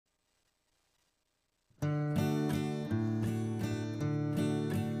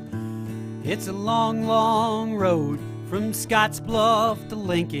It's a long, long road from Scottsbluff to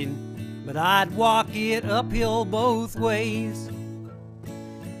Lincoln, but I'd walk it uphill both ways.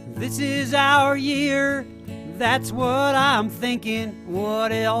 This is our year, that's what I'm thinking.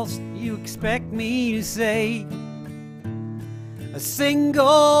 What else you expect me to say? A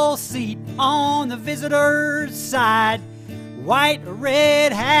single seat on the visitor's side, white or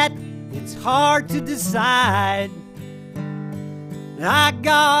red hat, it's hard to decide. I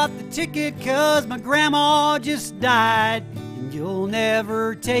got the ticket 'cause my grandma just died, and you'll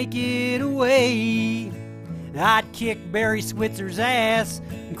never take it away. I'd kick Barry Switzer's ass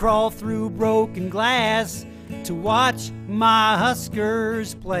and crawl through broken glass to watch my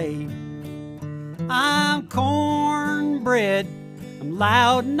Huskers play. I'm cornbread, I'm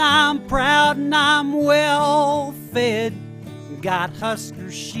loud and I'm proud and I'm well fed. Got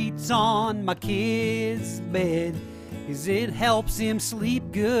Husker sheets on my kid's bed, 'cause it helps him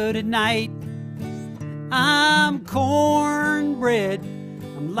sleep good at night. I'm cornbread,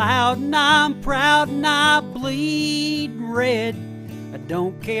 I'm loud and I'm proud and I bleed red. I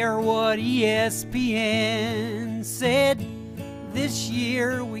don't care what ESPN said, this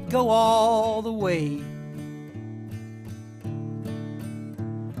year we go all the way.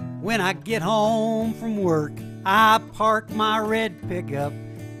 When I get home from work, I park my red pickup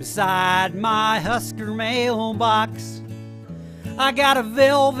beside my Husker mailbox. I got a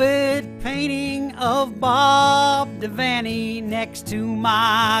velvet painting of Bob Devaney next to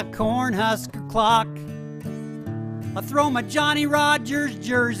my Cornhusker clock. I throw my Johnny Rogers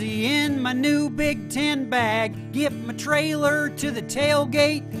jersey in my new Big Ten bag, get my trailer to the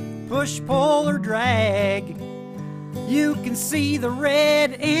tailgate, push, pull, or drag. You can see the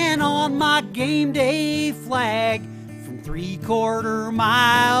red N on my game day flag from 3/4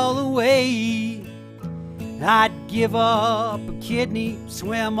 mile away. I'd give up a kidney,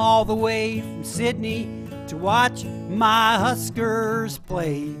 swim all the way from Sydney to watch my Huskers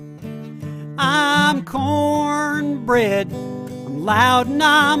play. I'm cornbread, I'm loud and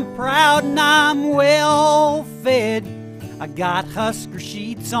I'm proud and I'm well fed. I got Husker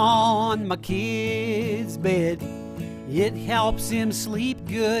sheets on my kid's bed, it helps him sleep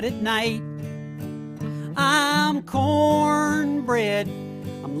good at night. I'm cornbread,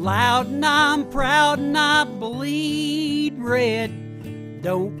 I'm loud and I'm proud and I bleed red.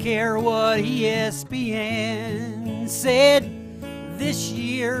 Don't care what ESPN said, this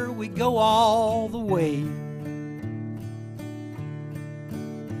year we go all the way.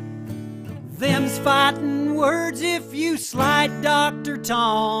 Them's fighting words if you slight Dr.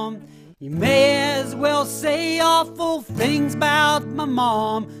 Tom. You may as well say awful things about my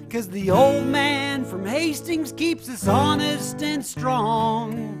mom, 'cause the old man from Hastings keeps us honest and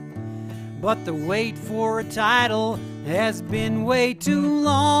strong. But the wait for a title has been way too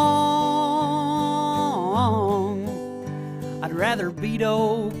long. I'd rather beat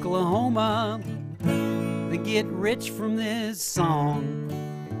Oklahoma than get rich from this song.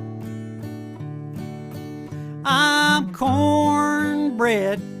 I'm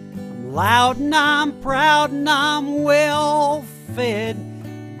cornbread, loud and I'm proud and I'm well fed.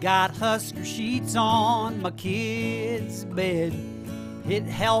 Got Husker sheets on my kid's bed, it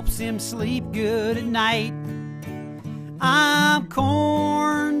helps him sleep good at night. I'm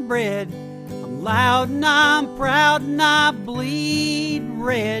cornbread, I'm loud and I'm proud and I bleed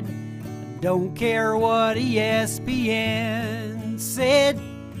red. I don't care what ESPN said,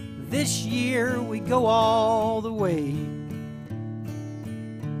 this year we go all the way.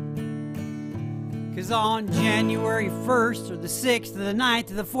 'Cause on January 1st or the 6th or the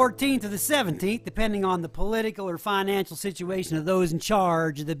 9th or the 14th or the 17th, depending on the political or financial situation of those in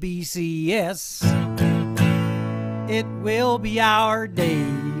charge of the BCS, it will be our day.